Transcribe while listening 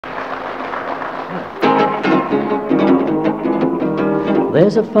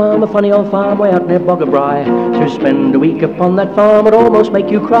There's a farm, a funny old farm way out near Boggabri. To spend a week upon that farm would almost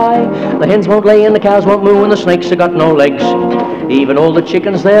make you cry. The hens won't lay and the cows won't moo and the snakes have got no legs. Even all the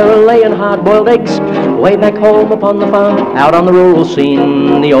chickens there are laying hard-boiled eggs. Way back home upon the farm, out on the rural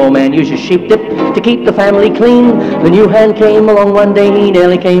scene, the old man uses sheep dip to keep the family clean. The new hand came along one day, he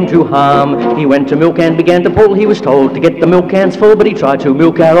nearly came to harm. He went to milk and began to pull. He was told to get the milk cans full, but he tried to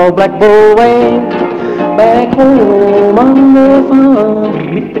milk our old black bull way back home on the farm.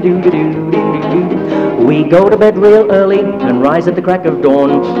 We go to bed real early and rise at the crack of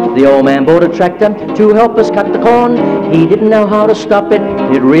dawn. The old man bought a tractor to help us cut the corn. He didn't know how to stop it,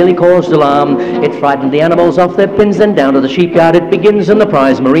 it really caused alarm. It frightened the animals off their pins, then down to the sheepyard it begins, and the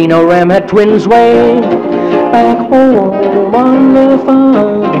prize merino ram had twins way back home on the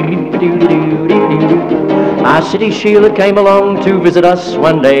farm. Our city Sheila came along to visit us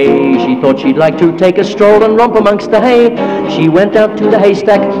one day. She thought she'd like to take a stroll and romp amongst the hay. She went out to the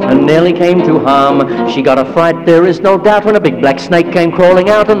haystack and nearly came to harm. She got a fright, there is no doubt, when a big black snake came crawling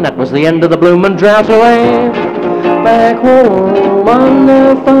out, and that was the end of the bloomin' drought. Away back home on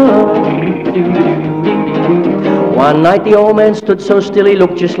the farm. One night the old man stood so still he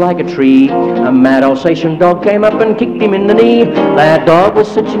looked just like a tree. A mad Alsatian dog came up and kicked him in the knee. That dog was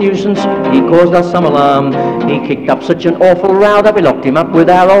such a nuisance, he caused us some alarm. He kicked up such an awful row that we locked him up with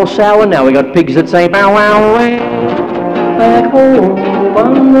our old sow, and now we got pigs that say bow wow way back home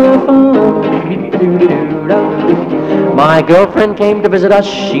on the farm. My girlfriend came to visit us,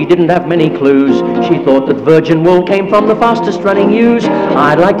 she didn't have many clues. She thought that virgin wool came from the fastest running ewes.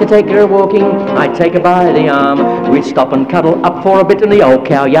 I'd like to take her walking, I'd take her by the arm. We'd stop and cuddle up for a bit in the old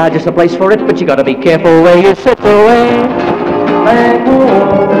cow yard, just a place for it, but you gotta be careful where you sit away back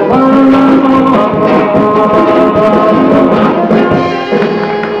home on the farm.